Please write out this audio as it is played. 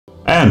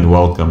and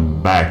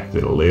welcome back to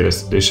the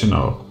latest edition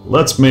of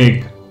Let's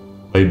Make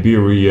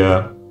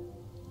Liberia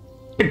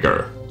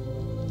Bigger,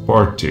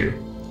 Part 2.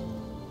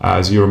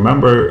 As you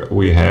remember,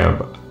 we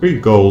have 3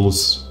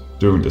 goals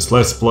during this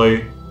Let's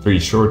Play, 3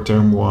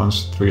 short-term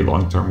ones, 3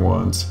 long-term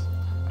ones.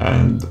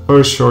 And the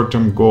first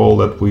short-term goal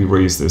that we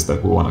raised is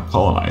that we want to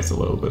colonize a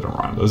little bit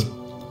around us,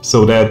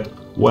 so that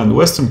when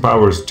Western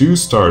powers do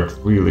start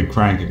really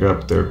cranking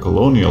up their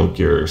colonial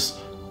gears,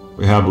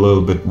 we have a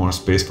little bit more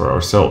space for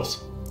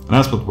ourselves. And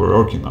that's what we're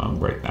working on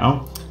right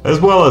now, as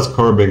well as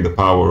curbing the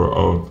power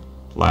of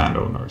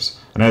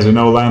landowners. And as you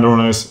know,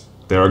 landowners,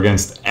 they're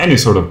against any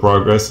sort of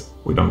progress.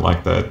 We don't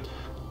like that.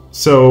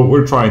 So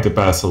we're trying to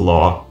pass a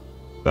law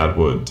that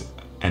would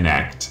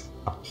enact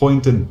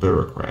appointed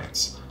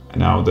bureaucrats. And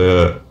now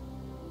the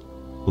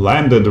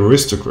landed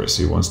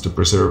aristocracy wants to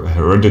preserve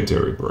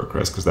hereditary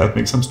bureaucrats because that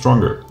makes them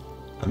stronger.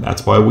 And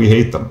that's why we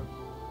hate them.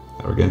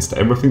 They're against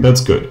everything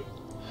that's good.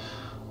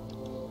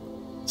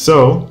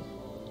 So,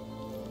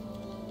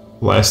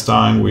 last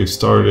time we've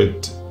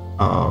started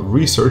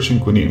researching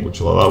quinine,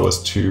 which will allow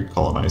us to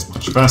colonize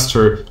much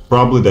faster.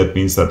 Probably that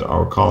means that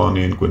our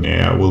colony in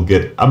Guinea will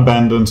get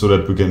abandoned so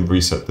that we can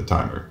reset the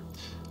timer.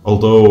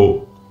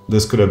 Although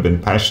this could have been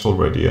patched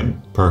already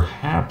and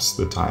perhaps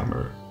the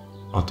timer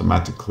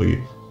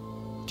automatically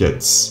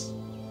gets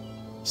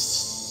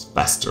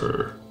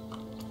faster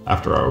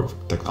after our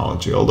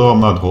technology, although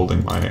I'm not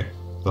holding my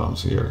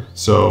thumbs here.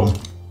 So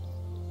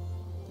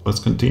let's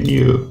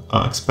continue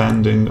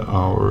expanding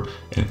our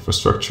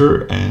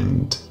infrastructure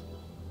and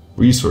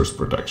resource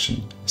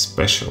production,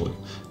 especially.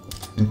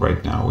 I think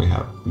right now we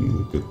have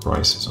really good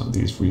prices on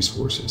these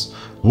resources.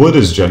 Wood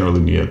is generally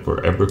needed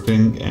for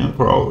everything and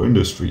for our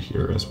industry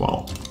here as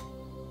well.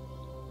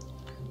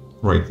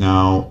 Right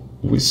now,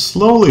 we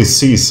slowly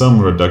see some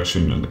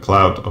reduction in the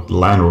clout of the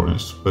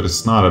landowners, but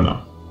it's not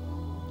enough.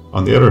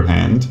 On the other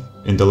hand,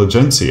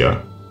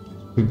 intelligentsia,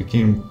 we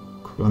became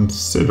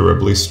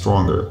considerably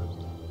stronger.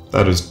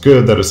 That is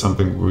good, that is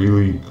something we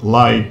really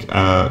like.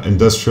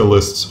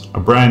 Industrialists, a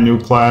brand new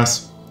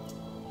class.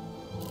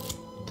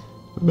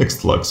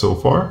 Mixed luck so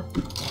far.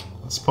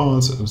 Let's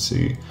pause and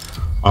see.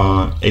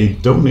 A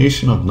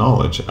donation of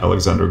knowledge.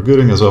 Alexander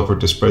Gooding has offered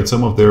to spread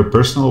some of their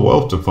personal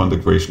wealth to fund the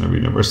creation of a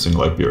university in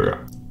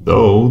Liberia.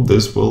 Though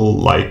this will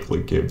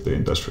likely give the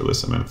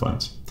industrialists some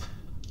influence.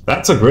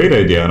 That's a great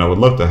idea and I would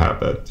love to have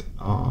that.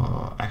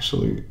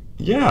 Actually,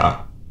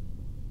 yeah.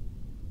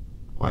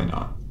 Why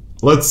not?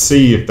 Let's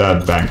see if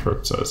that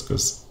bankrupts us,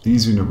 because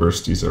these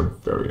universities are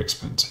very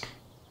expensive.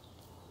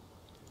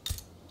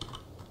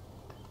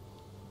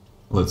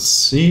 Let's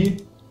see.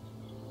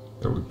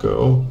 There we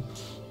go.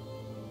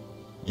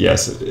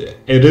 Yes,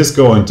 it is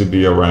going to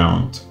be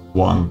around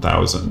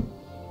 1,000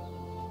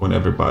 when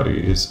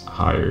everybody is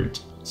hired.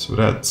 So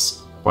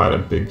that's quite a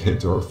big hit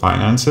to our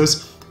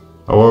finances.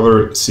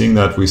 However, seeing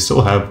that we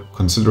still have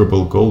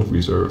considerable gold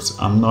reserves,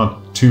 I'm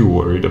not too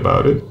worried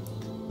about it.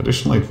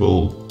 Additionally, it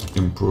will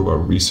improve our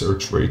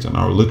research rate and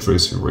our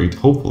literacy rate,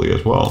 hopefully,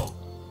 as well.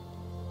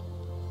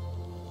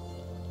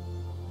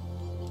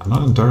 I'm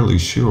not entirely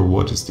sure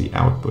what is the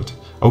output.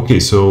 Okay,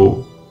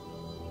 so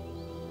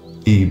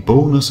a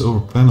bonus over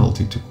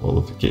penalty to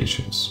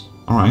qualifications.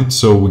 Alright,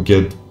 so we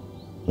get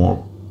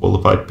more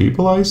qualified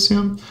people, I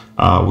assume.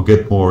 We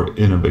get more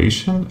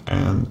innovation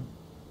and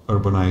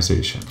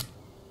urbanization.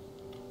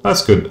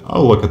 That's good.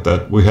 I'll look at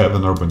that. We have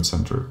an urban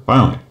center,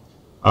 finally.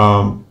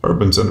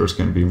 Urban centers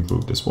can be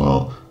improved as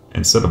well.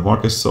 Instead of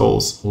market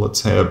stalls,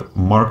 let's have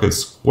market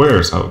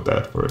squares. How about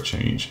that for a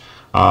change?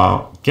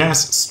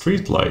 Gas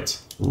street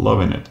lights,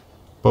 loving it.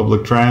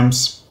 Public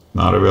trams,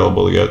 not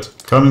available yet.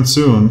 Coming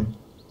soon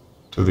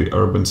to the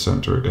urban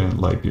center in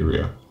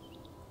Liberia,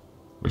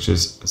 which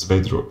is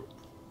Zvedro.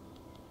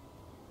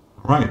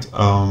 Right,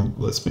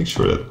 let's make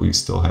sure that we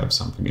still have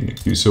something in the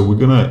queue. So we're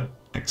gonna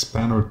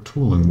expand our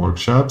tooling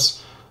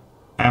workshops.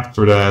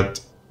 After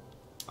that,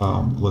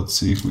 let's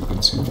see if we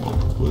consume all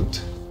the wood.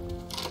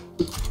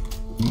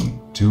 We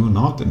do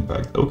not, in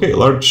fact. Okay,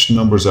 large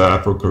numbers of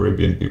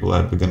Afro-Caribbean people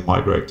have begun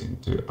migrating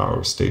to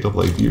our state of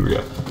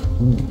Liberia.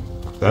 Ooh,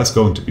 that's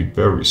going to be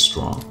very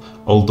strong.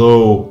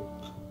 Although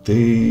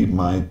they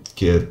might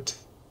get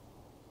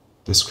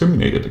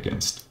discriminated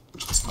against,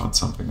 which is not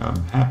something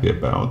I'm happy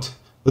about.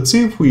 Let's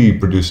see if we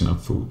produce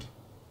enough food.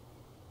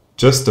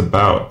 Just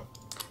about.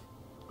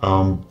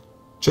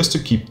 Just to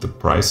keep the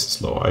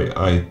prices low,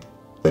 I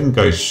think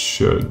I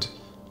should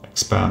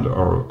expand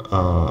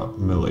our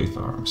millet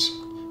farms.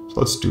 So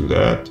let's do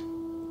that.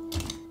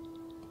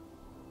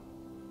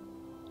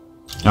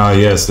 Ah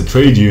yes, the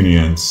trade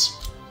unions.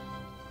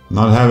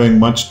 Not having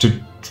much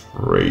to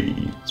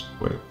trade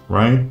with,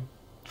 right?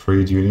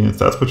 Trade unions,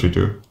 that's what you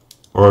do.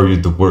 Or are you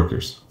the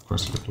workers? Of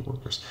course you're the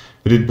workers.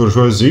 Petite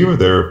bourgeoisie with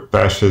their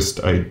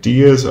fascist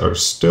ideas are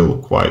still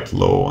quite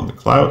low on the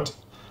clout.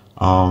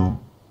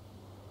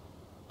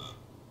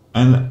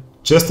 And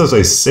just as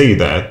I say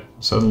that,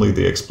 suddenly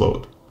they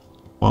explode.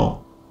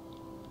 Well,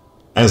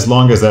 as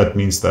long as that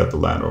means that the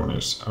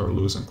landowners are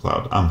losing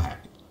clout, I'm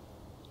happy.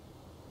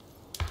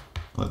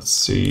 Let's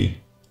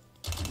see.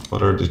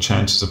 What are the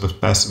chances of us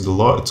passing the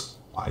law? It's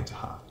quite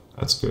high.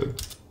 That's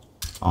good.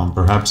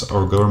 Perhaps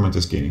our government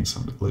is gaining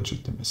some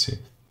legitimacy.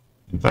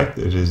 In fact,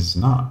 it is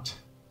not.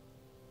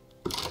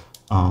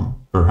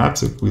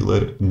 Perhaps if we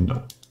let it...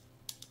 No.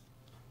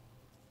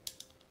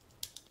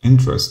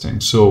 Interesting.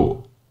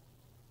 So,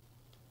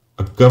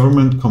 a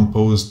government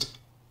composed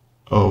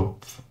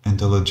of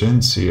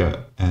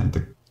intelligentsia and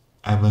the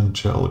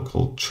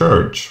evangelical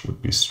church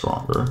would be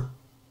stronger.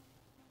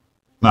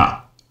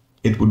 Now,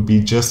 it would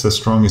be just as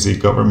strong as a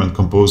government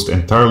composed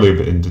entirely of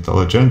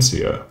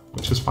intelligentsia,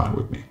 which is fine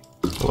with me.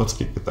 So let's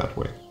keep it that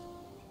way.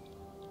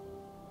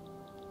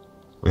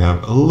 We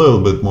have a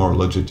little bit more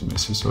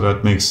legitimacy, so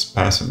that makes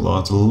passing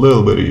laws a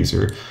little bit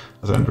easier.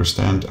 As I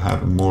understand,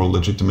 having more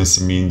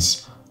legitimacy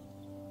means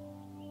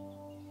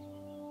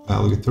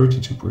value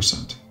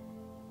 32%.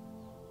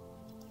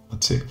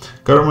 Let's see.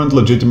 Government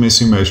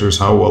legitimacy measures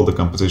how well the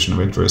composition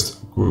of interest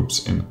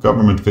groups in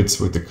government fits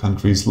with the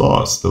country's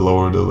laws. The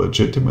lower the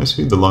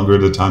legitimacy, the longer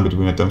the time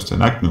between attempts to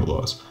enact new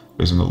laws.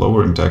 Raising the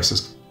lower in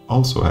taxes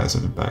also has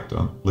an impact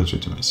on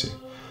legitimacy.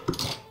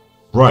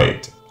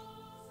 Right.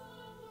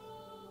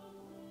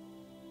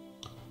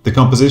 The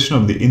composition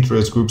of the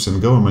interest groups in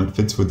government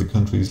fits with the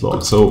country's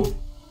laws. So,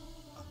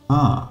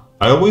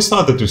 I always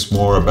thought that there's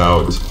more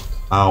about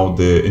how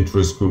the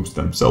interest groups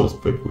themselves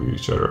fit with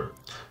each other.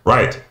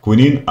 Right,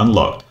 quinine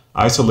unlocked.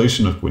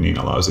 Isolation of quinine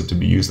allows it to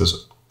be used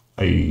as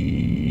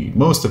a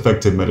most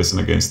effective medicine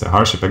against the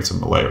harsh effects of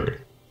malaria.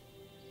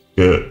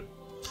 Good.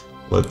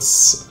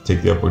 Let's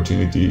take the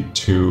opportunity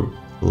to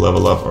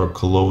level up our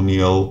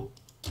colonial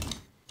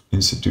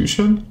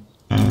institution.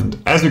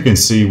 And as you can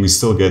see, we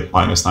still get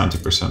minus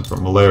 90%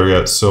 from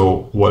malaria.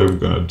 So what we're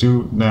going to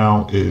do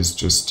now is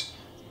just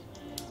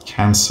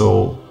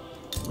cancel.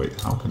 Wait,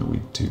 how can we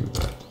do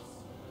that?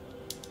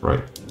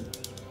 Right.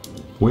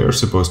 We are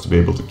supposed to be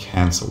able to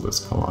cancel this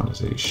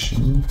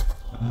colonization,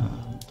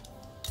 and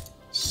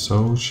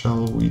so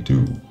shall we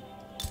do.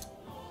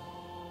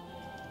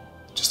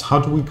 Just how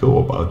do we go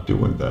about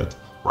doing that?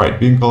 Right,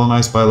 being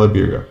colonized by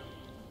Liberia.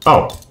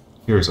 Oh,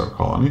 here's our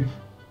colony.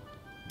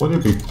 What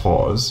if we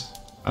pause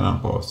and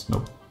unpause?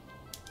 Nope.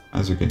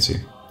 As you can see,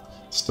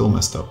 still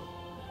messed up.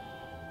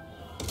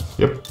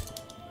 Yep.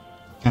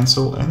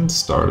 Cancel and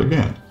start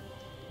again.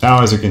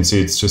 Now, as you can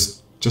see, it's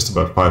just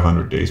about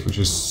 500 days, which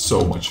is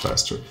so much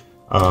faster.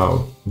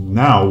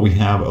 Now we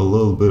have a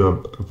little bit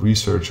of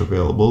research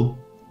available,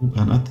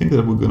 and I think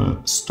that we're gonna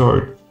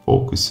start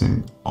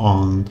focusing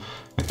on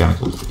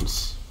mechanical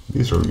tools.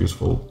 These are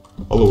useful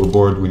all over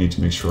board. We need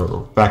to make sure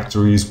our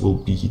factories will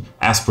be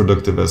as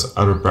productive as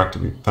other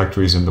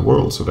factories in the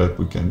world so that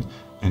we can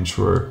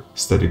ensure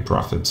steady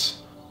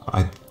profits.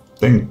 I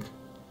think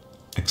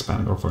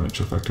expanding our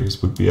furniture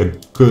factories would be a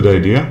good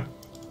idea.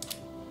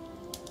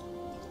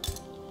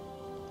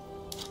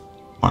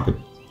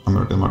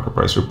 American market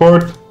price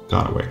report.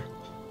 Gone away.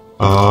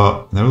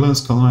 Netherlands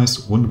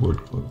colonized,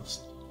 Windward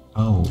closed.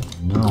 Oh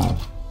no.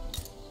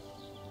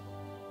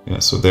 Yeah,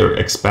 so they're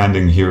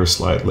expanding here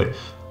slightly.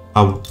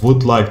 I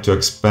would like to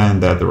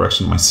expand that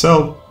direction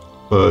myself,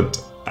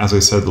 but as I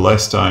said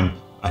last time,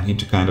 I need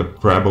to kind of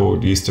grab over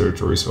these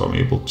territories so I'm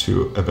able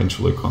to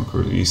eventually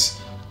conquer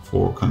these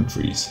 4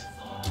 countries.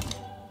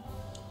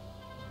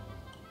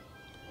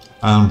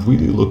 I'm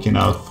really looking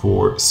out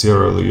for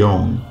Sierra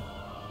Leone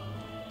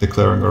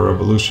declaring a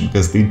revolution,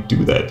 because they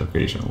do that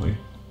occasionally.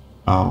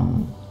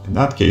 In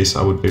that case,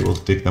 I would be able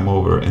to take them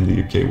over and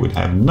the UK would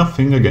have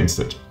nothing against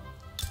it.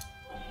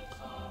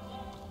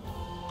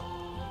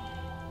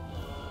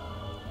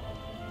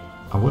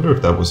 I wonder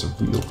if that was a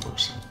real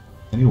person.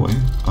 Anyway,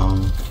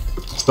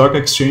 stock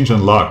exchange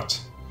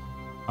unlocked.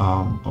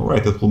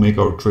 Alright, that will make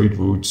our trade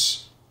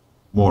routes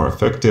more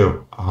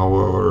effective.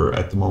 However,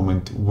 at the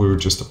moment, we're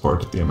just a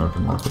part of the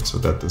American market, so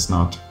that does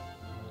not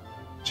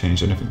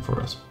change anything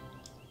for us.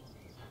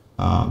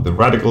 The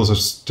radicals are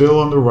still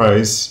on the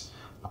rise.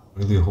 I'm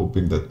really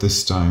hoping that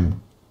this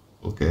time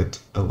we'll get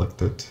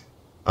elected,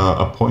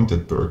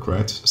 appointed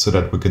bureaucrats so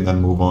that we can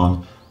then move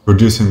on,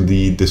 reducing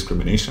the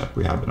discrimination that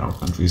we have in our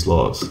country's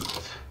laws.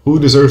 Who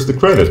deserves the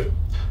credit?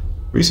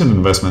 Recent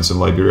investments in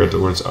Liberia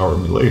towards our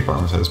Malay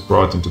farmers has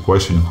brought into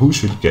question who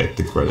should get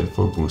the credit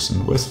for boosted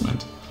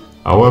investment.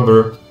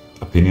 However,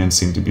 opinions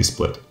seem to be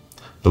split.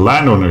 The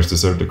landowners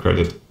deserve the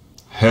credit.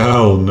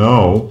 Hell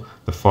no.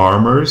 The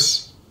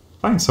farmers?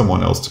 Find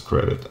someone else to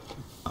credit.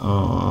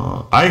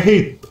 I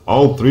hate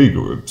all 3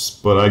 groups,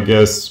 but I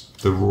guess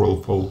the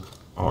rural folk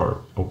are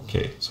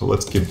okay. So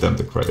let's give them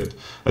the credit.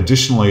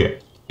 Additionally,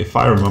 if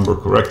I remember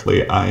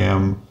correctly, I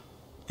am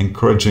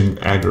encouraging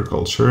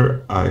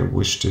agriculture. I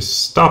wish to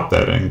stop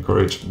that and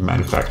encourage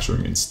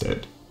manufacturing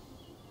instead.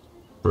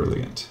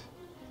 Brilliant.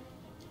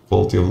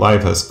 Quality of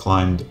life has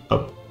climbed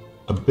up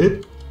a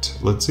bit.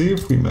 Let's see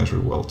if we measure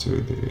well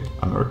to the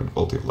American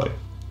quality of life.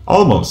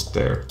 Almost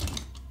there.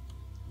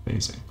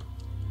 Amazing.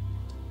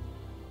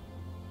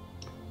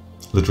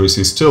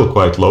 Literacy is still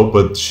quite low,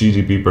 but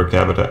GDP per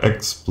capita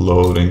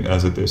exploding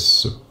as it is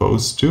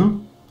supposed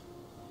to.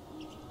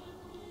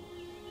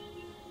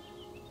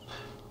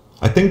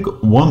 I think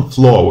one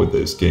flaw with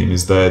this game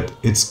is that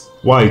it's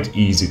quite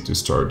easy to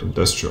start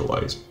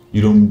industrializing.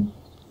 You don't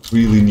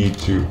really need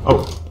to...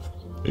 Oh,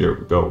 here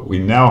we go. We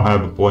now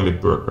have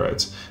appointed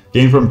bureaucrats.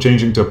 Gain from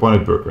changing to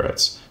appointed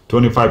bureaucrats.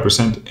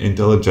 25%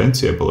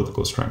 intelligentsia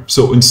political strength.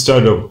 So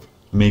instead of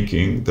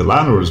making the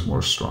landowners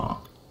more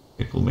strong,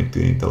 it will make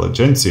the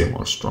intelligentsia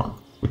more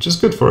strong, which is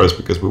good for us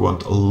because we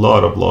want a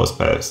lot of laws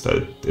passed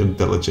that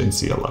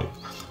intelligentsia like.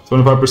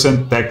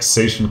 25%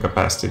 taxation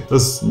capacity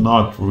does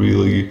not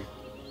really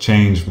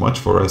change much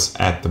for us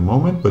at the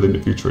moment, but in the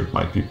future it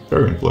might be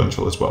very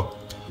influential as well.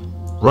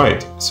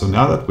 Right, so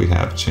now that we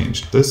have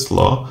changed this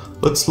law,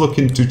 let's look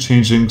into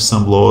changing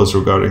some laws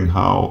regarding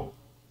how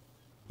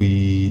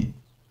we...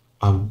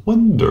 I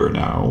wonder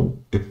now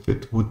if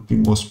it would be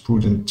most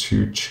prudent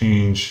to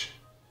change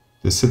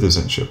the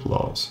citizenship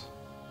laws.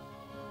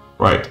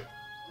 Right.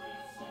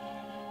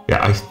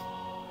 Yeah,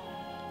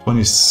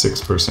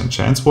 26%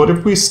 chance. What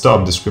if we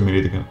stop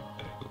discriminating when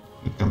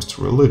it comes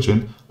to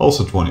religion?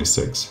 Also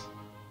 26.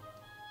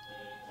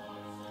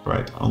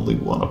 Right, only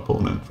one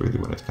opponent really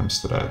when it comes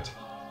to that.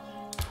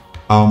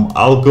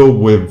 I'll go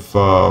with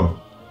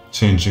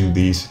changing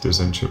the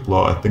citizenship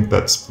law. I think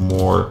that's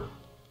more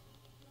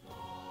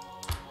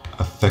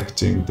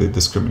affecting the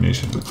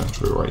discrimination in the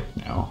country right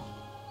now.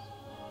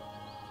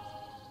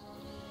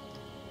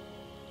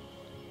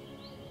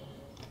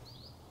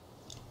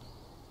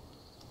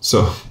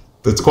 So,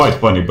 that's quite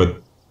funny,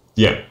 but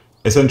yeah,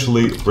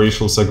 essentially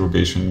racial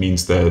segregation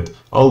means that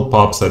all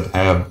pops that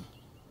have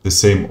the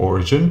same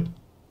origin,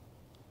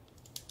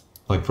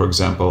 like for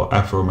example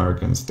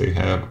Afro-Americans, they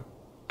have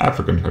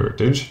African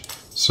heritage,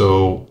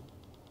 so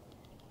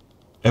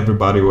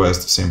everybody who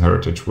has the same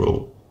heritage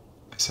will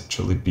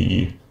essentially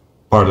be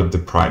part of the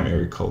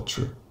primary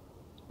culture,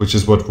 which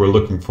is what we're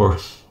looking for.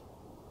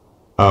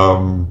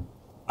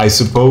 I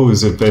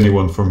suppose if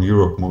anyone from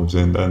Europe moves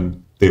in,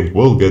 then they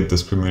will get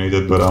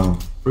discriminated, but I'm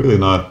really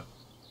not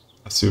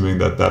assuming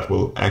that that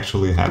will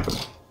actually happen.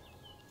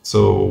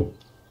 So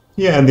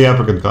yeah, in the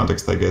African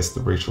context, I guess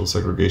the racial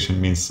segregation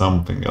means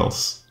something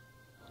else.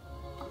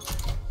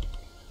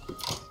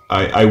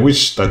 I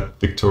wish that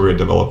Victoria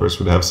developers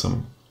would have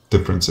some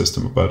different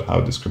system about how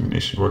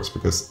discrimination works,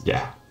 because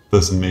yeah,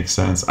 doesn't make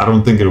sense. I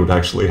don't think it would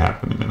actually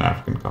happen in an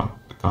African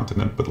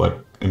continent, but like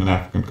in an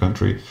African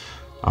country,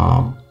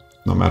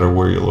 no matter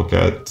where you look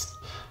at,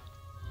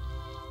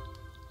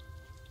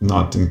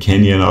 not in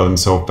Kenya, not in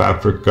South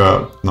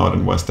Africa, not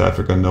in West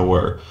Africa,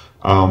 nowhere.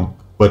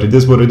 But it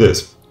is what it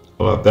is.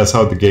 That's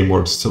how the game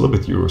works. It's a little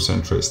bit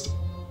Eurocentrist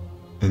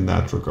in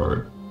that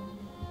regard.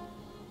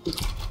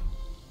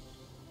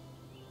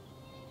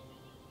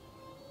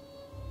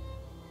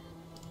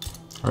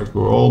 Alright,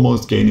 we're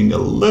almost gaining a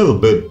little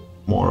bit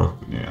more.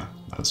 Yeah,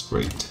 that's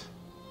great.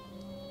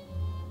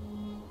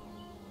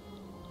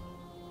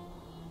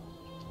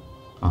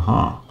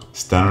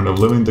 Standard of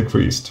living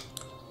decreased.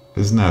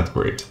 Isn't that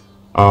great?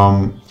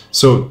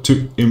 So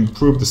to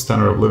improve the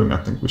standard of living, I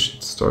think we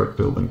should start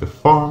building the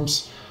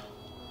farms.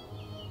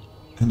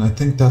 And I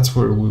think that's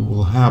where we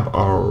will have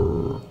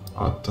our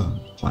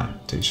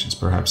plantations,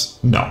 perhaps.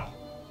 No,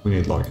 we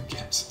need logging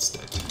camps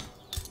instead.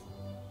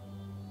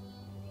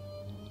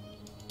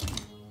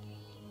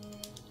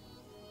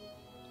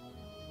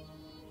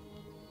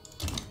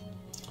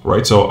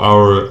 Right, so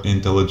our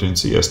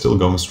intelligentsia is still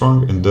going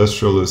strong,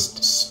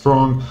 industrialists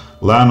strong,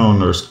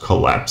 landowners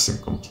collapsing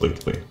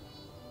completely.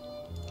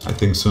 I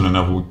think soon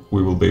enough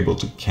we will be able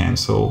to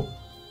cancel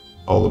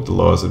all of the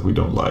laws that we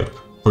don't like,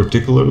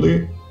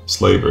 particularly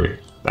slavery.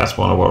 That's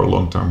one of our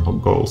long-term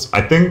goals.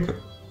 I think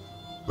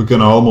we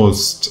can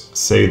almost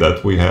say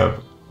that we have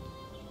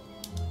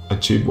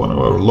achieved one of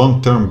our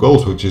long-term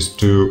goals, which is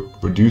to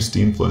reduce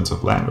the influence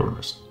of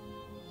landowners.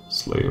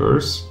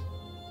 Slavers.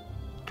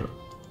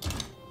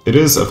 It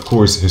is, of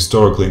course,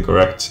 historically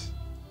incorrect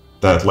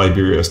that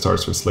Liberia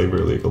starts with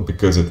slavery illegal,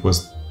 because it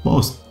was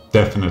most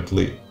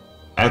definitely,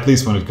 at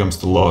least when it comes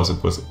to laws,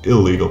 it was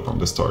illegal from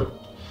the start.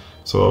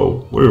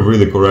 So we're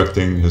really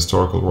correcting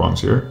historical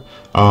wrongs here.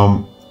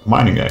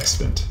 Mining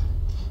accident.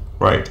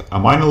 Right, a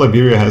mine in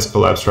Liberia has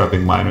collapsed,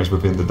 trapping miners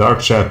within the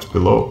dark shaft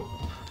below.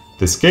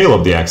 The scale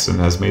of the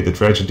accident has made the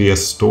tragedy a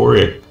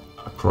story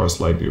across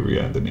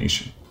Liberia and the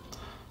nation.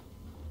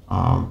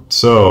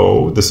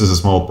 So this is a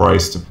small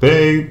price to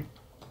pay.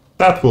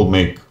 That will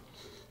make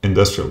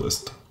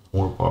industrialists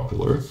more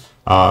popular.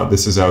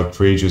 This is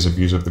outrageous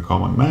abuse of the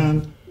common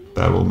man.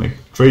 That will make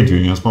trade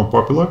unions more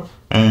popular.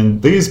 And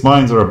these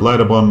mines are a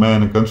blight upon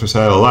man and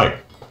countryside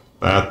alike.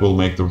 That will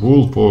make the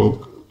rural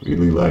folk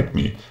really like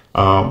me.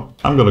 I'm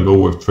gonna go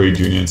with trade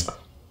unions.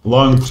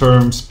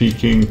 Long-term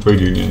speaking,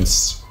 trade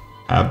unions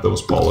have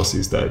those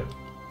policies that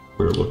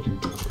we're looking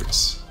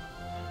towards.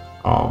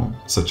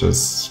 Such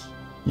as,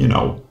 you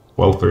know,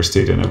 welfare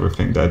state and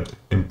everything that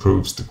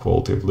improves the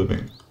quality of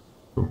living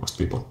for most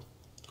people.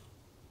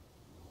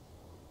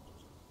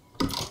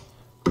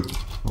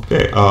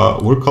 Okay,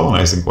 we're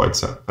colonizing quite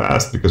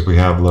fast because we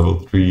have level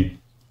 3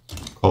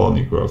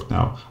 colony growth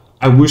now.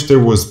 I wish there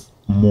was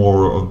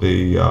more of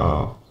a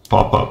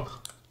pop-up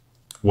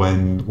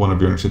when one of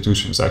your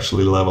institutions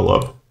actually level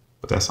up,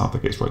 but that's not the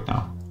case right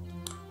now.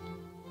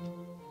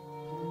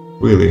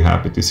 Really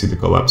happy to see the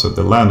collapse of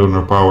the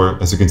landowner power.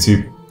 As you can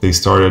see, They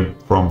started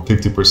from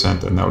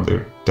 50% and now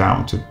they're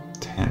down to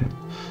 10.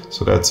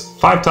 So that's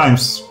 5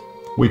 times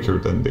weaker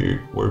than they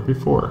were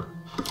before.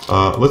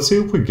 Let's see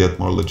if we get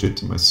more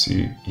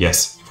legitimacy.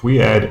 Yes, if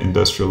we add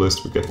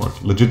industrialists, we get more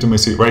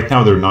legitimacy. Right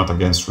now, they're not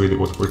against really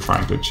what we're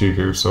trying to achieve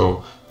here,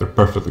 so they're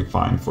perfectly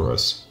fine for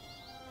us.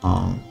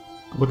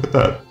 Look at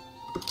that.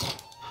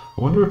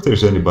 I wonder if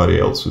there's anybody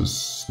else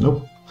who's...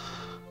 Nope.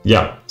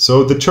 Yeah,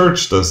 so the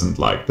church doesn't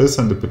like this,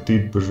 and the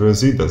petite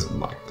bourgeoisie doesn't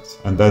like this.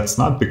 And that's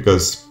not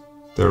because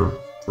they're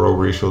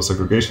pro-racial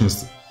segregation,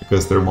 it's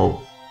because they're more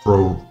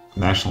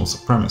pro-national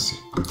supremacy.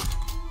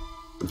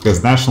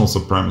 Because national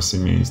supremacy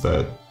means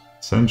that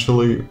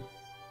essentially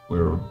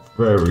we're a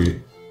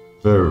very,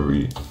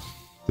 very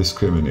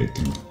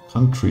discriminating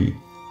country.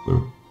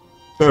 We're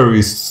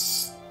very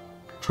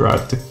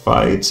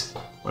stratified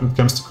when it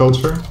comes to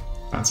culture.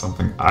 That's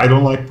something I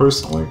don't like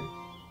personally,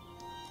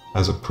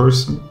 as a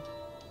person.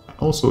 And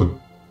also it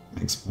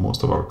makes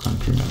most of our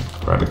countrymen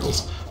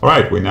radicals.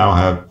 Alright, we now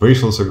have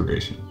racial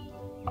segregation.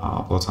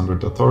 Plus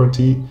 100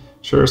 authority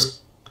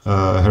shares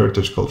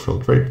heritage cultural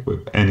trait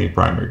with any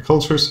primary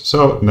cultures.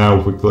 So now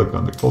if we click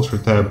on the culture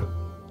tab,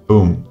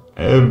 boom,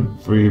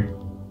 every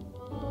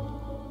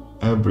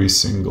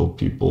single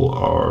people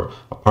are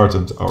a part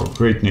of our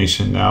great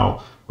nation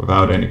now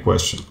without any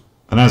question.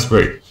 And that's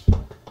great.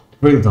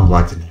 Really don't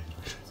like the name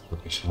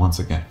segregation once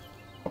again.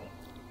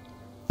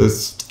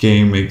 This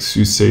game makes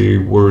you say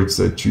words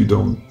that you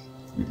don't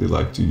really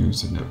like to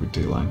use in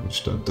everyday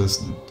language,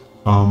 doesn't it?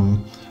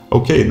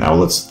 Okay, now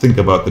let's think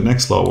about the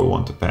next law we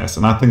want to pass,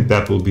 and I think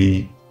that will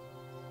be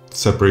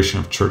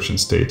separation of church and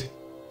state.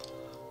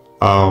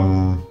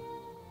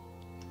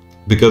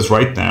 Because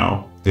right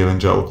now, the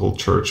evangelical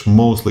church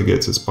mostly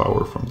gets its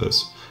power from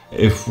this.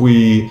 If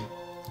we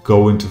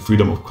go into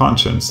freedom of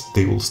conscience,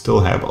 they will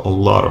still have a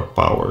lot of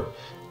power,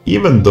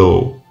 even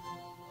though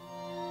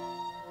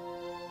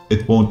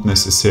it won't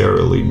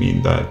necessarily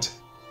mean that.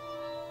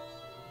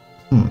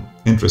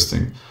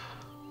 Interesting.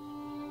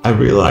 I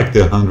really like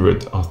the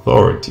 100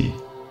 authority,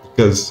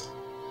 because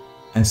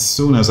as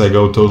soon as I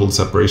go total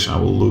separation, I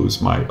will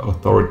lose my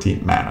authority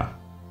mana.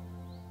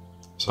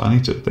 So I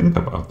need to think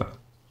about that.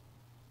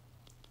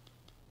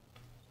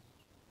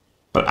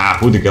 But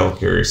who the hell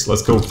cares?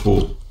 Let's go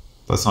full.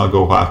 Let's not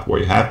go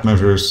halfway. Half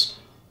measures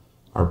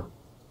are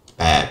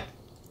bad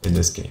in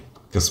this game,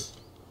 because,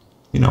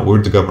 you know,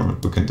 we're the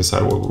government. We can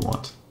decide what we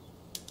want.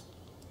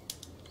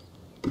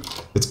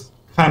 It's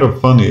kind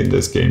of funny in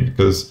this game,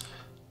 because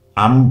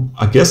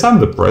I guess I'm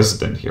the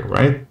president here,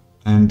 right?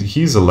 And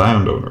he's a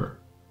landowner.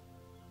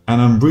 And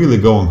I'm really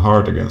going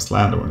hard against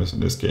landowners in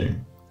this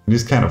game. And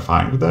he's kind of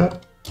fine with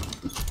that.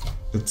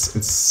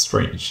 It's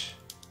strange.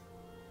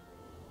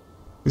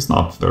 He's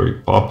not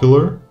very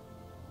popular.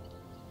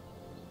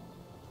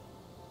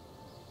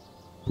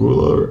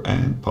 Ruler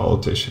and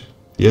politician.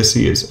 Yes,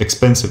 he is.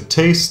 Expensive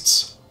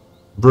tastes.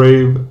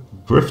 Brave.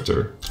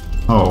 Grifter.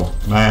 Oh,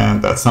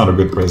 man, that's not a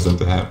good president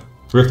to have.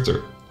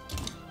 Grifter.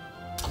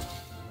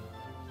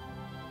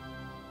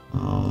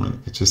 Oh,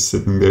 just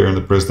sitting there in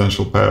the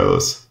presidential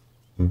palace,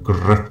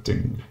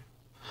 grifting.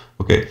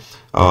 Okay,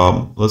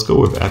 let's go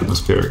with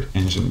atmospheric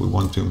engine. We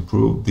want to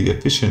improve the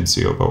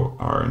efficiency of our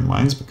iron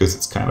mines because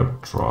it's kind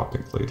of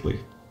dropping lately.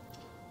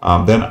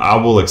 Then I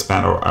will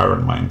expand our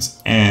iron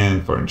mines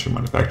and furniture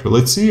manufacture.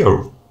 Let's see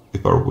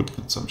if our wood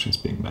consumption is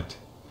being met.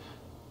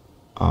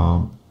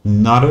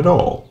 Not at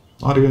all,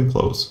 not even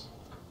close.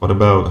 What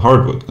about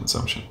hardwood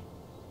consumption?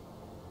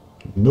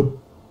 Nope.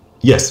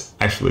 Yes,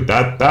 actually,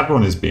 that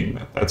one is being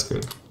met. That's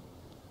good.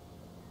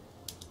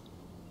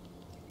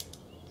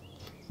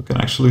 We can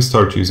actually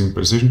start using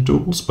precision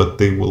tools, but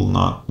they will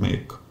not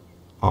make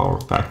our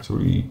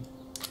factory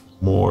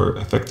more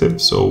effective,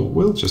 so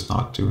we'll just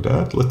not do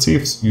that. Let's see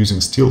if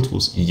using steel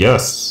tools.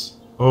 Yes.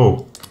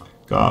 Oh my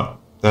god,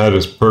 that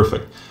is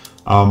perfect.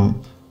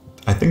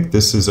 I think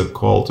this is a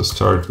call to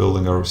start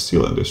building our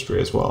steel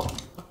industry as well.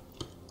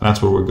 And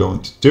that's what we're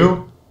going to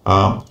do.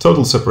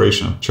 Total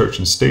separation of church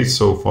and state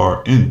so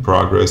far in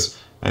progress.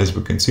 As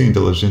we can see,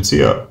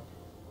 intelligentsia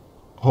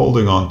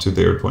holding on to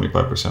their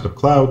 25% of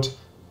clout,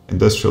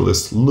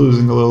 industrialists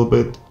losing a little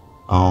bit,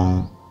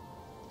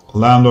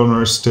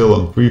 landowners still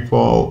on free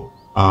fall.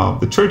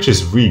 The church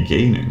is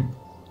regaining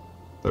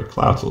their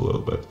clout a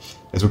little bit.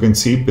 As we can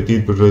see,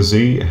 petite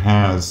bourgeoisie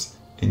has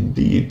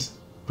indeed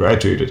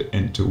graduated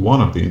into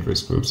one of the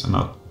interest groups and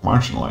not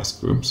marginalized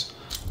groups.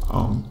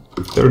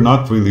 They're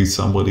not really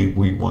somebody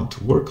we want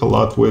to work a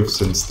lot with,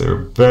 since they're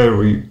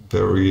very,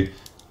 very,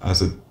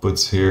 as it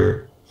puts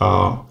here,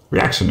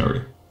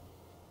 reactionary,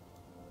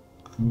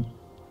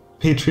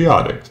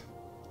 patriotic.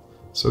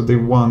 So they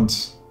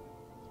want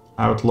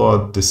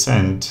outlawed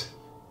dissent,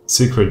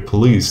 secret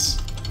police,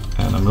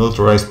 and a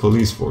militarized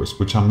police force,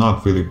 which I'm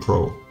not really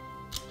pro.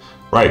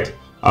 Right,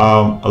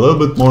 a little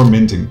bit more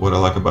minting. What I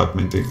like about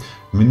minting.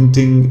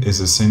 Minting is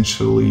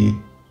essentially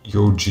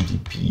your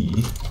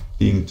GDP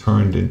being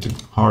turned into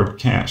hard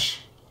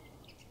cash.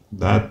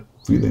 That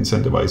really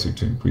incentivizes you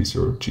to increase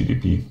your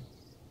GDP.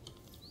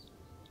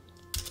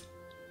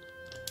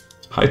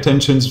 High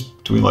tensions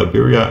between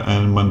Liberia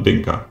and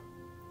Mandinka.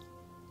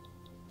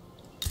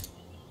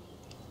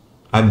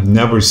 I've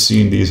never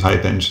seen these high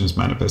tensions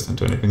manifest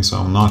into anything, so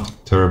I'm not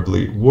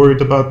terribly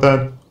worried about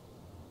that.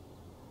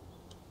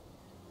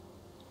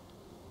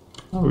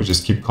 Oh, we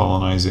just keep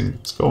colonizing.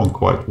 It's going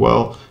quite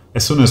well.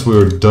 As soon as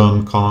we're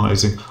done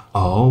colonizing...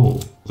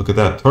 Oh, look at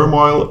that.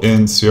 Turmoil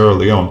in Sierra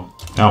Leone.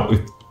 Now,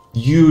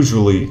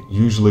 usually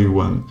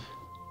when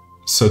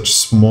such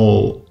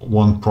small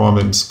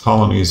one-province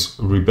colonies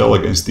rebel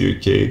against the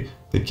UK,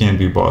 they can't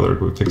be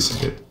bothered with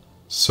fixing it.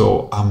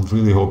 So I'm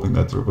really hoping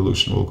that the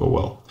revolution will go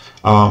well.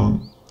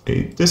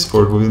 A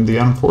discord within the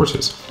armed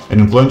forces. An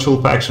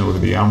influential faction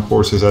within the armed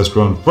forces has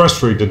grown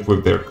frustrated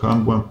with their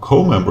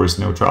co-members'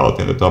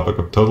 neutrality on the topic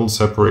of total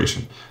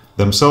separation.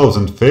 Themselves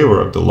in favor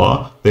of the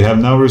law, they have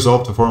now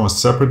resolved to form a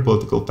separate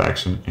political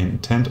faction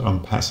intent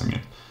on passing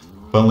it.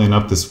 Funnily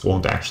enough, this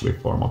won't actually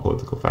form a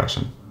political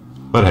faction.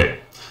 But hey,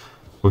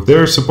 with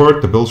their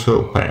support, the bill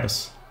shall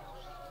pass.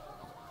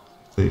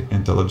 The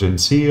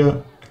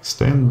intelligentsia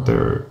extend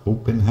their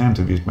open hand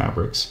to these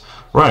mavericks.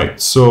 Right,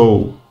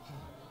 so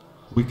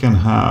we can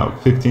have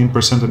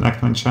 15%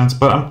 enactment chance,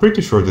 but I'm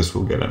pretty sure this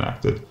will get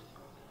enacted.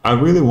 I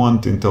really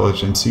want the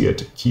intelligentsia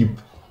to keep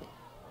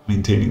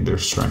maintaining their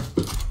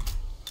strength.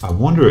 I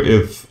wonder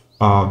if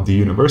the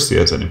university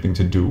has anything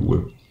to do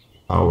with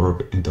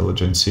our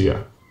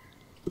intelligentsia.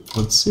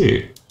 Let's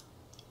see.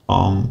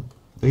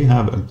 They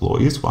have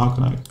employees. Well, how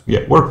can I?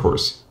 Yeah,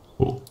 workforce.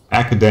 Cool.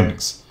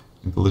 Academics.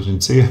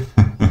 Intelligentsia.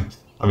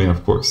 I mean,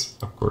 of course.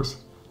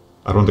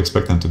 I don't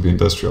expect them to be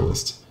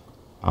industrialists.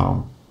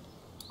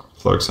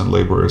 Clerks and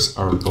laborers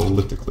are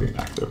politically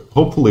inactive.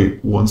 Hopefully,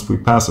 once we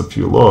pass a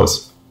few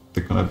laws,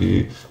 they're going to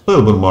be a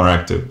little bit more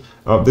active.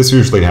 This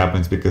usually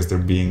happens because they're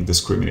being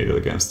discriminated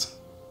against.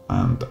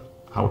 And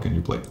how can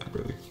you blame that,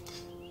 really?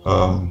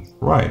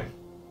 Right.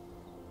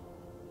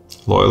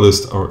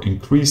 Loyalists are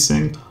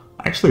increasing.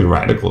 Actually,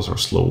 radicals are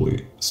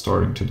slowly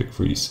starting to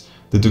decrease.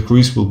 The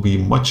decrease will be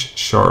much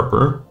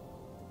sharper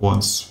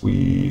once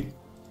we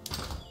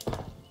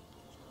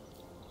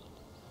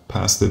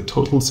pass the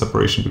total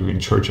separation between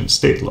church and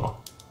state law.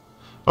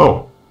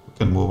 Oh, we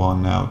can move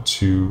on now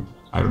to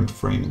iron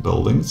frame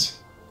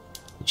buildings,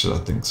 which is, I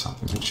think,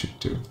 something we should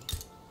do.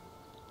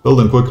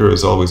 Building quicker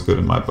is always good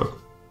in my book.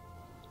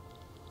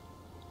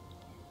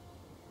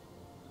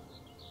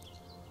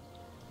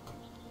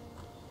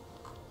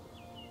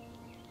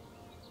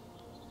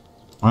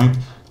 Right,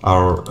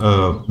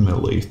 our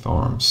melee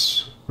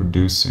farms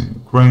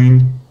producing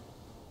grain.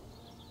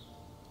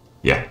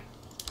 Yeah,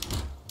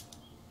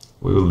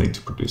 we will need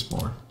to produce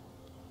more.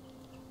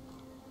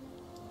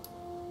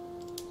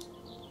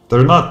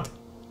 They're not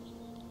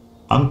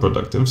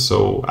unproductive,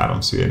 so I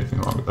don't see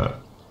anything wrong with that.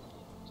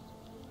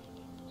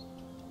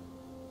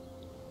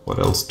 What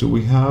else do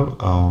we have?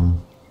 I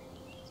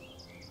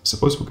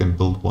suppose we can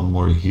build one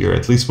more here.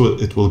 At least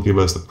it will give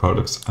us the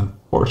products.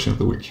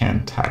 Unfortunately, we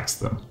can't tax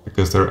them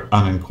because they're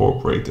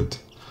unincorporated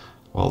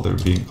while they're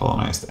being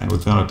colonized. And we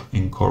cannot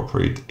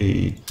incorporate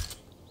a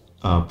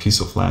piece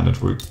of land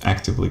that we're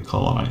actively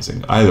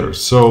colonizing either.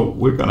 So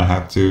we're going to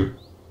have to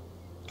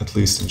at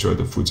least enjoy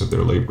the fruits of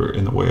their labor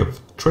in a way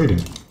of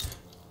trading.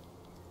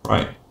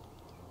 Right.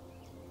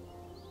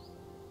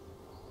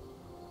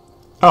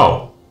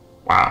 Oh,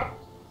 wow.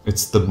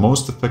 It's the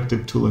most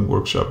effective tooling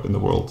workshop in the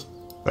world.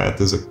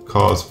 That is a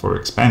cause for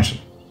expansion.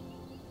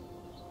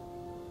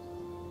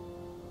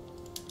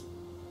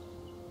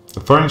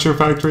 The furniture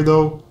factory,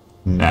 though?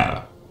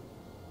 Nada.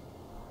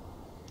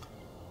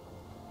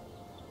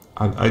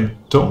 I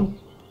don't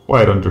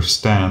quite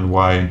understand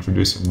why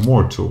introducing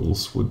more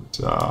tools would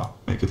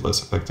make it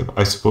less effective.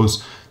 I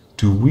suppose,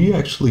 do we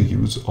actually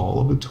use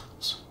all of the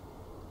tools?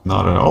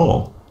 Not at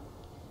all.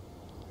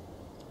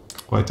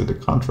 Quite to the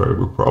contrary,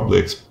 we probably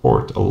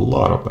export a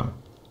lot of them.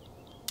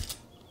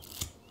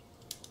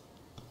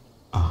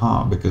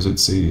 Because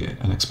it's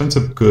an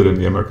expensive good in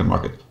the American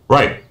market.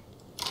 Right.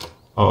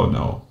 Oh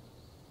no.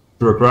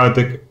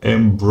 Bureaucratic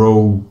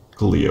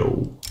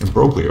imbroglio.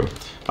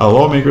 Our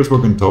lawmakers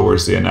working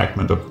towards the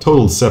enactment of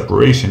total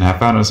separation have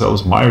found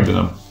themselves mired in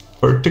a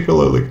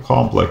particularly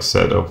complex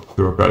set of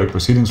bureaucratic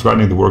proceedings,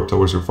 driving the work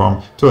towards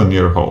reform to a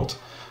near halt.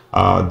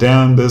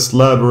 Damn this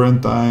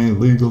labyrinthine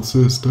legal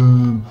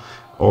system.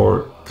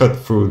 Or cut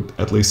through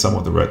at least some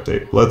of the red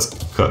tape. Let's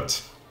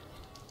cut.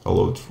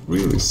 Although it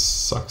really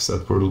sucks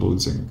that we're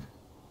losing.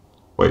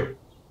 Wait.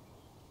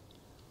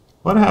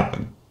 What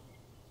happened?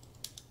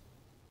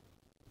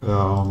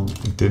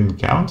 It didn't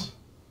count?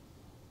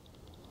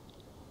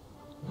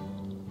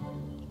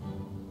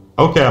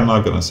 Okay, I'm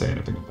not gonna say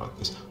anything about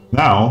this.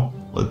 Now,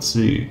 let's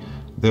see.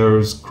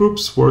 There's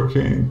groups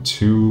working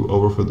to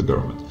overthrow the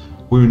government.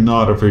 We're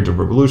not afraid of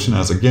revolution,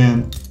 as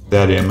again,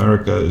 Daddy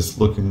America is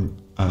looking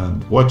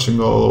and watching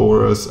all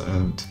over us,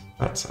 and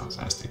that sounds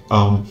nasty.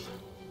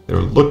 They're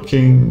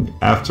looking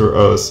after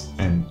us,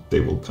 and they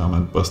will come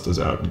and bust us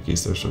out in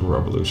case there's a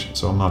revolution.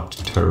 So I'm not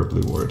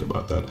terribly worried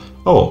about that.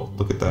 Oh,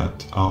 look at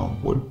that.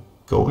 We're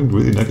going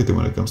really negative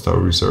when it comes to our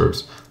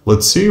reserves.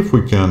 Let's see if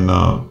we can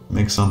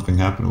make something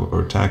happen with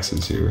our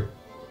taxes here.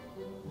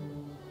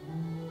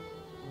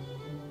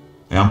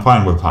 Yeah, I'm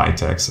fine with high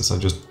taxes.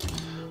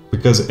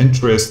 Because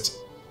interest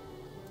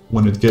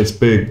when it gets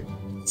big,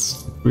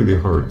 it really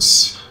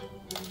hurts.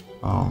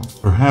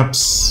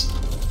 Perhaps,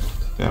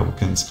 yeah, we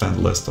can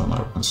spend less on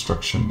our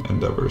construction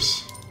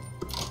endeavors.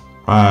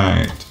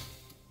 Right.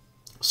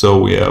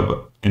 So we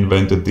have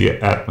invented the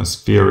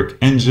atmospheric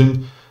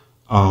engine.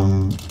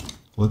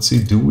 Let's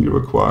see, do we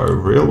require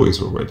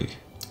railways already?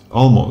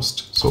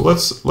 Almost. So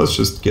let's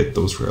just get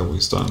those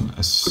railways done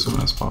as soon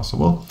as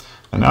possible.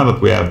 And now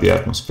that we have the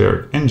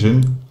atmospheric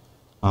engine,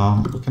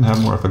 we can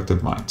have more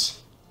effective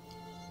mines.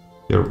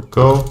 Here we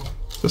go.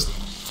 Just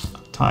a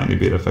tiny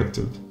bit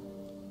effective.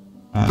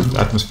 And the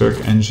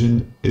atmospheric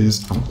engine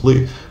is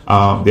complete.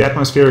 The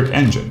atmospheric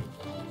engine,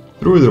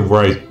 through the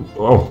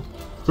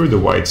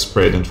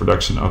widespread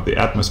introduction of the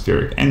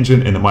atmospheric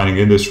engine in the mining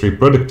industry,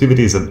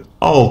 productivity is an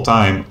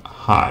all-time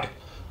high.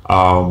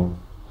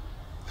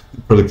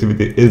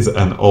 Productivity is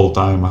an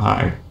all-time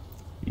high.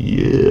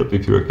 Yep,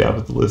 if you're a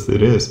capitalist,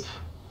 it is.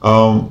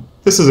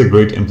 This is a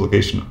great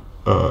implication.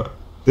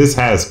 This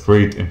has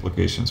great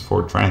implications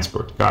for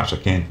transport. Gosh, I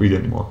can't read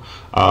anymore.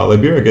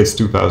 Liberia gets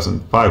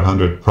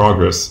 2,500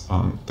 progress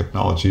on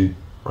technology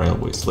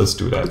railways. Let's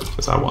do that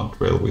because I want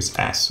railways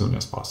as soon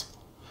as possible.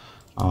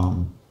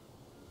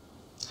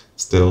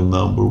 Still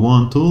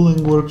 #1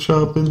 tooling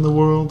workshop in the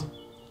world.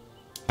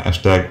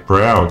 Hashtag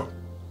proud.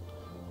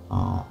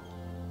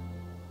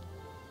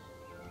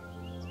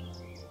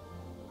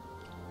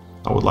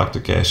 I would like to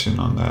cash in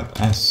on that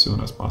as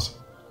soon as possible.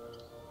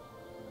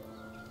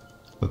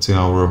 Let's see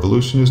how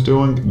revolution is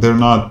doing. They're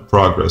not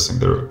progressing.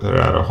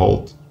 They're at a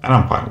halt, and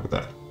I'm fine with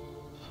that.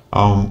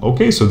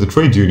 Okay, so the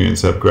trade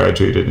unions have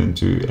graduated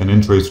into an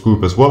interest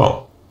group as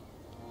well,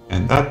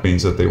 and that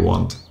means that they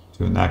want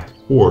to enact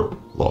poor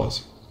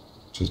laws,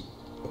 which is,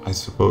 I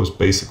suppose,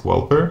 basic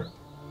welfare.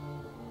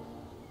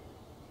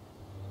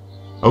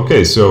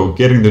 Okay, so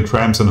getting the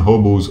tramps and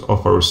hobos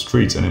off our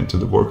streets and into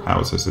the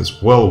workhouses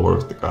is well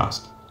worth the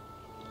cost.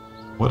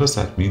 What does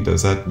that mean?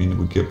 Does that mean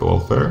we give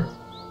welfare?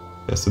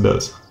 Yes, it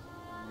does.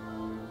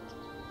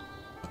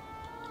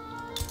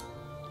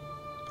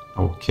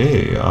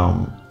 Okay,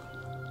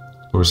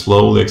 we're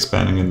slowly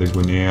expanding in the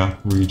Guinea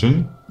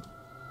region,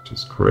 which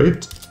is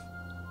great.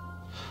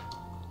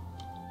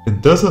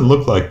 It doesn't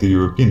look like the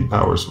European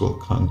powers will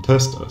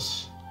contest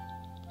us.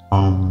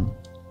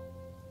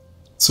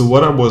 So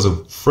what I was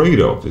afraid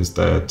of is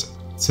that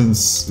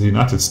since the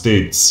United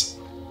States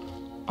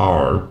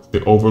are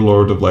the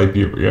overlord of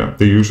Liberia,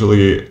 they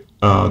usually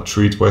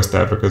treat West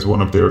Africa as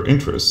one of their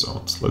interest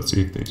zones. Let's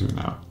see if they do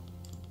now.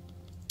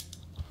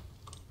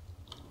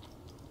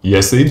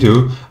 Yes, they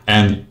do,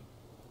 and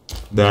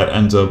that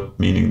ends up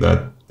meaning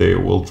that they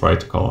will try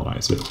to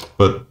colonize it.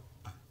 But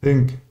I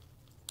think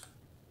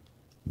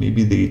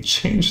maybe they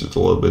changed it a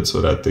little bit so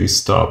that they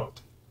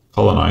stopped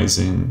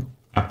colonizing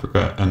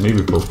Africa and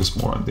maybe focus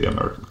more on the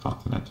American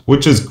continent,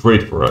 which is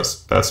great for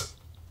us. That's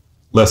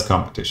less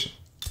competition.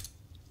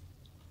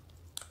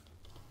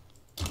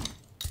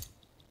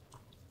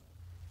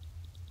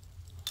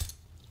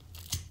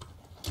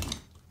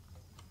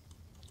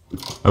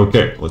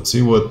 Okay, let's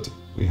see what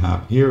we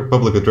have here.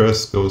 Public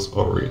address goes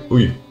over.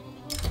 Ooh.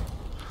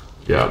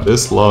 Yeah,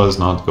 this law is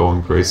not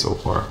going great so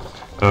far.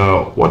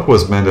 What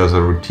was meant as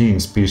a routine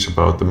speech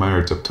about the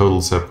merit of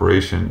total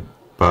separation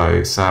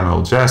by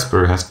Samuel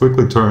Jasper has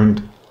quickly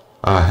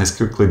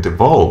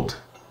devolved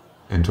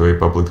into a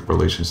public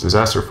relations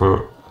disaster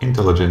for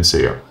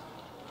intelligentsia.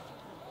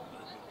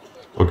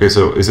 Okay,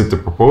 so is it the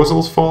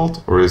proposal's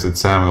fault or is it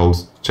Samuel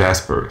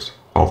Jasper's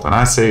fault? And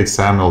I say it's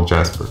Samuel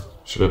Jasper.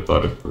 Should have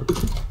thought it through.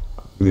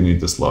 I really need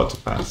this law to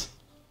pass.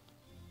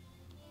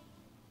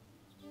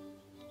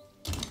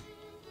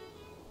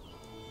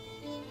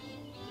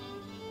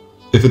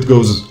 If it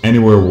goes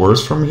anywhere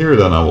worse from here,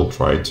 then I will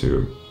try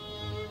to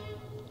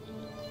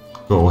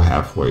go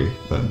halfway,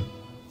 then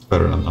it's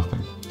better than nothing.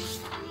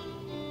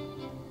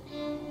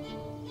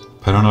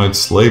 Paranoid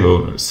slave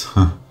owners.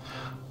 A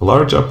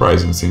large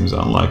uprising seems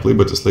unlikely,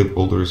 but the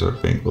slaveholders are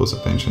paying close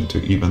attention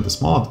to even the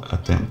small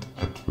attempt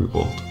at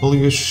revolt. Well,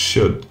 you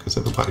should, because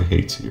everybody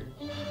hates you.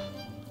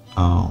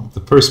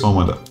 The first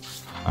moment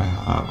I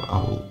have, I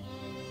will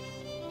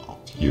off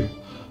you.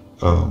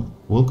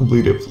 Will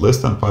complete if less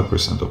than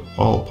 5% of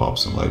all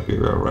pops in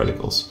Liberia are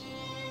radicals.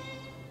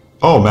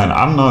 Oh man,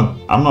 I'm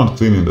not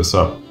cleaning this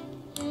up.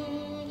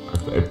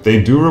 If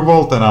they do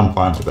revolt, then I'm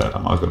fine with that.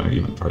 I'm not gonna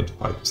even try to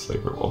fight the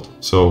slave revolt.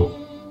 So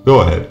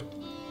go ahead.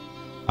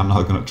 I'm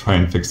not gonna try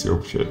and fix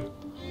your shit.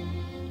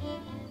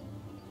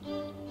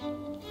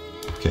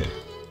 Okay.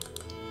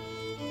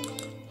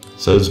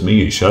 Says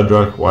me,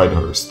 Shadrach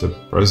Whitehurst, the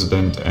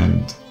president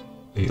and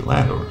a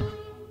landowner.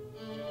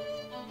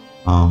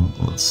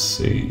 Let's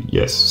see.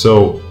 Yes,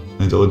 so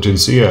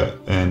intelligentsia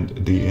and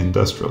the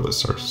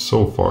industrialists are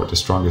so far the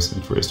strongest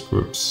interest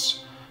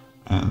groups,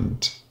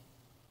 and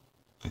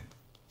I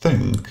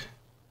think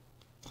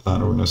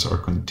landowners are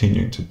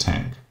continuing to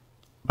tank.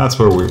 That's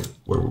where we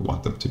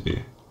want them to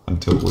be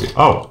until we.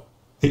 Oh,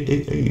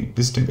 a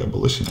visiting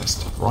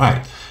abolitionist,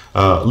 right?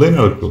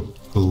 Leonard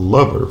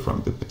Glover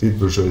from the Petite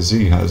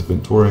Bourgeoisie has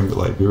been touring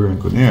Liberia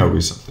and Guinea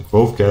recently,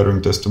 both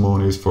gathering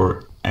testimonies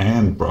for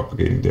and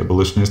propagating the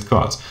abolitionist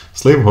cause.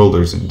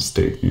 Slaveholders in the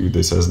state view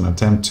this as an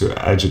attempt to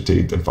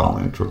agitate a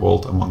violent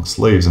revolt among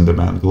slaves and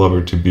demand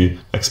Glover to be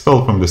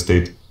expelled from the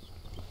state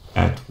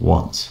at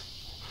once.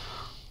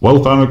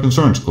 Well-founded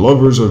concerns.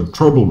 Glover's a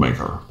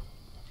troublemaker.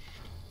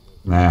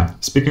 Nah,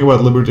 speaking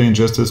about liberty and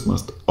justice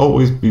must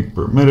always be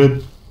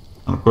permitted.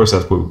 And of course,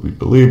 that's what we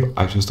believe.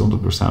 I just don't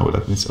understand what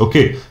that means.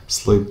 Okay,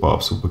 slave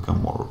pops will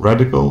become more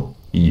radical.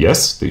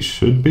 Yes, they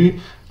should be.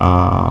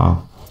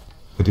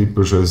 Petite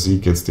bourgeoisie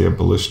gets the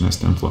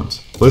abolitionist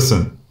influence.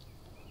 Listen,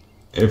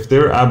 if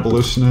they're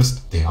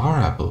abolitionist, they are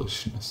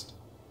abolitionist.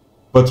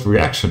 But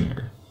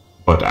reactionary.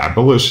 But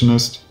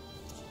abolitionist,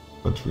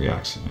 but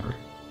reactionary.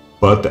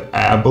 But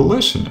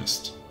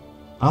abolitionist.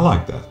 I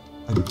like that.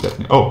 I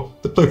definitely. Oh,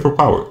 the play for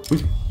power.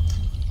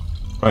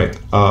 Right.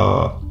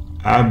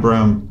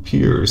 Abram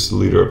Pierce,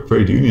 leader of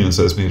trade unions,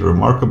 has made a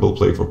remarkable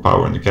play for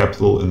power in the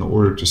capital in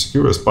order to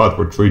secure a spot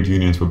for trade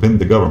unions within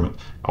the government.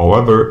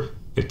 However,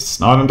 it's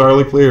not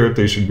entirely clear if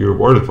they should be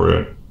rewarded for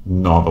their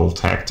novel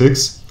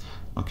tactics.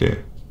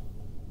 Okay.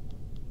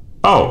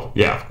 Oh,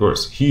 yeah, of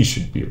course, he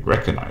should be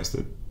recognized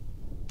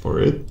for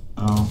it.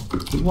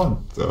 We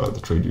want the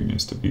trade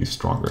unions to be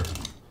stronger,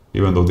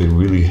 even though they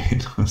really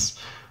hate us.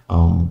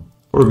 For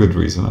a good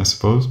reason, I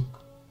suppose.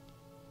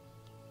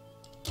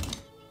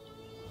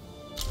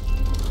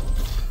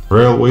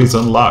 Railways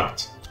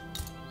unlocked.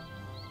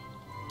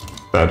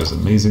 That is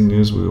amazing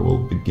news. We will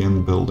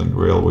begin building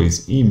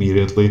railways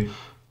immediately.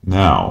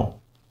 Now,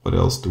 what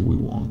else do we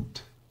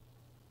want?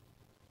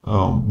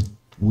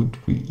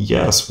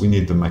 Yes, we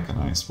need the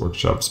mechanized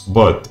workshops,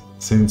 but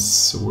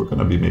since we're going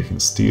to be making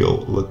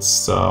steel,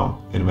 let's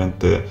invent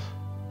the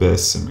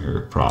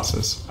Bessemer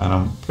process. And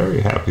I'm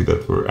very happy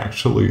that we're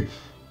actually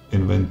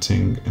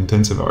inventing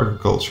intensive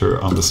agriculture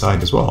on the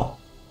side as well.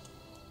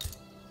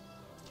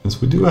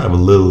 Since we do have a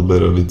little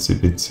bit of itsy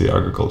bitsy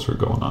agriculture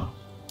going on.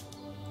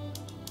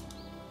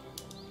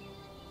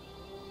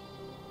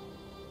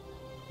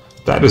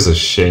 That is a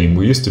shame.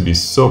 We used to be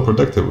so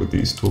productive with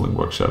these tooling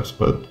workshops,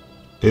 but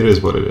it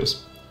is what it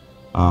is.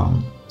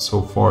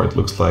 So far it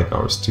looks like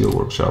our steel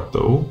workshop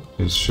though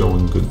is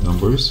showing good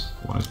numbers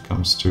when it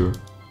comes to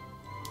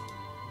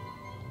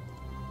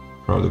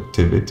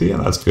productivity,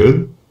 and that's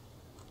good.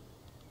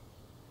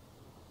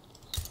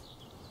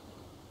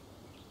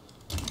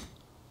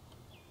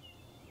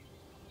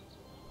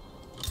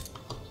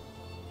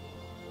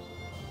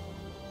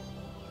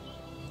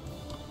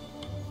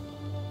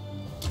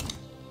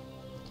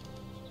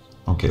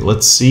 Okay,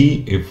 let's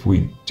see if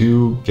we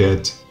do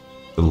get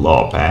the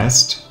law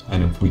passed,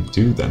 and if we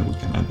do, then we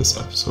can end this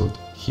episode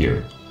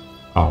here.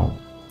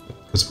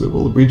 Because we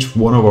will reach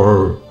one of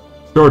our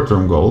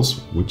short-term goals,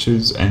 which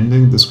is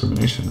ending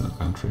discrimination in the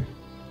country.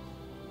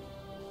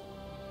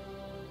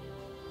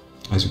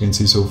 As you can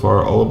see so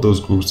far, all of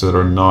those groups that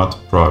are not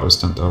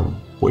Protestant are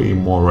way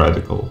more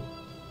radical.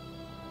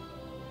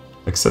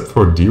 Except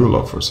for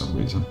Diula for some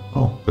reason.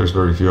 Oh, there's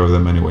very few of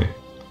them anyway.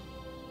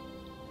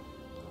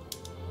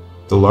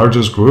 The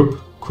largest group,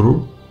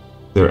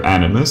 they're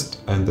animist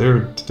and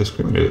they're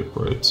discriminated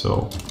for it.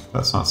 So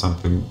that's not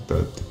something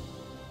that,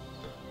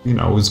 you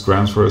know, is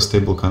grounds for a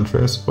stable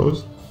country, I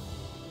suppose.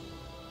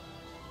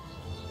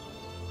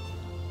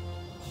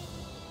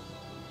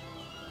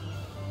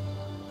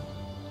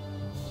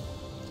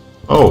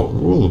 Oh,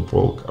 rule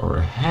folk are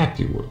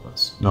happy with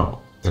us. No,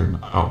 they're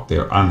not. Oh,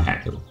 they're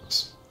unhappy with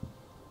us.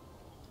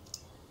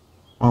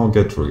 Well,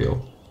 get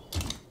real.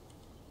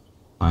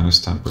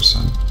 Minus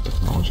 10%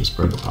 technology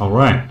spread.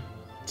 Alright.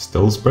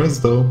 Still spreads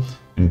though.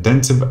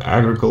 Intensive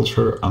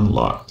agriculture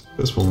unlocked.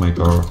 This will make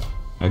our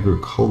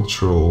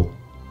agricultural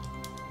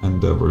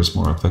endeavors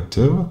more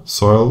effective.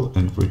 Soil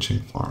enriching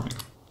farming.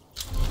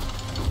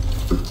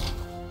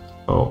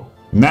 Oh.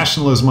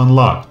 Nationalism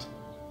unlocked.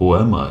 Who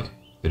am I?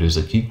 It is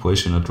a key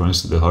question that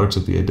runs to the hearts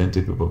of the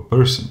identity of a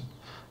person.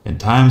 In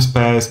times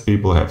past,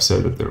 people have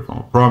said that they're from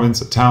a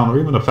province, a town, or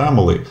even a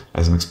family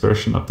as an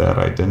expression of that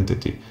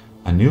identity.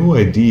 A new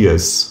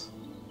idea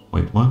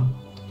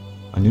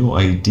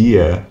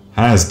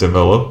has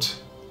developed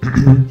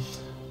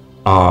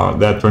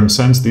that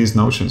transcends these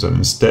notions and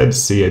instead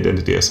see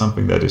identity as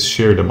something that is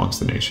shared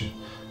amongst the nation.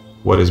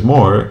 What is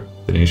more,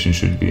 the nation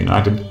should be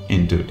united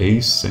into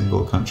a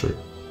single country.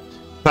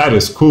 That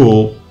is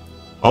cool.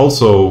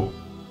 Also,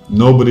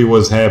 nobody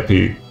was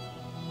happy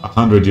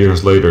 100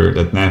 years later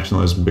that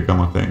nationalism became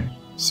a thing.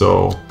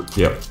 So,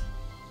 yep.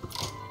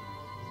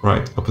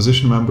 Right,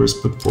 opposition members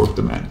put forth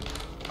demand.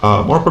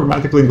 More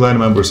pragmatically inclined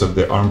members of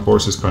the armed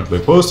forces currently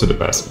opposed to the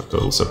passing of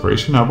total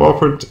separation have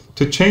offered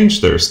to change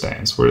their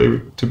stance, were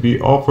they to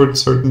be offered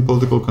certain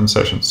political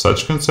concessions.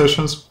 Such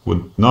concessions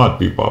would not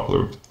be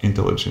popular with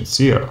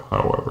intelligentsia,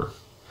 however.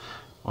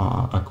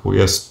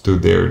 Acquiesce to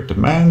their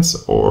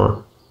demands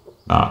or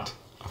not?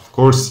 Of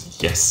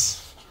course,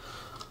 yes.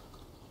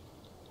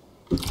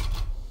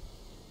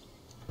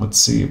 Let's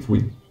see if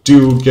we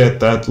do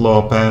get that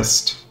law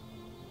passed.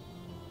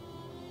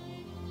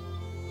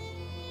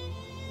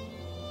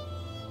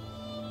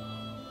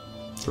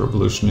 The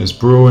revolution is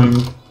brewing.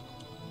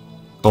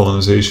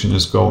 Colonization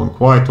is going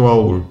quite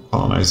well. We're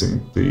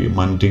colonizing the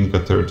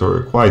Mandinka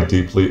territory quite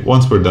deeply.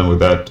 Once we're done with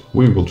that,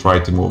 we will try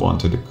to move on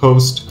to the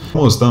coast.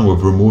 Almost done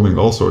with removing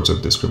all sorts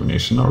of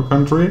discrimination in our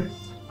country.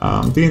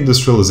 The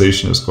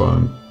industrialization is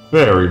going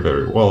very,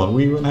 very well, and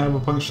we even have a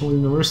functional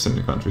university in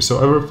the country.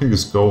 So everything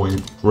is going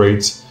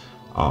great.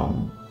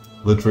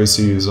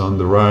 Literacy is on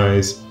the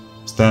rise.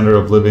 Standard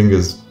of living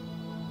is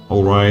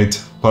all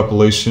right.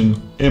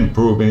 Population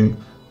improving.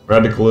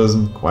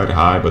 Radicalism quite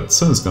high, but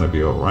soon it's going to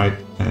be all right.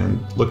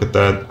 And look at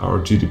that, our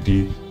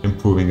GDP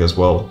improving as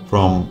well.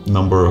 From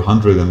number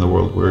 100 in the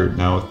world, we're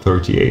now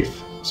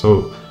 38th.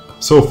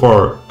 So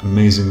far,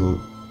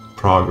 amazing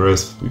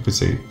progress. We could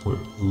say we're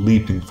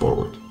leaping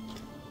forward.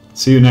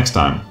 See you next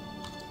time.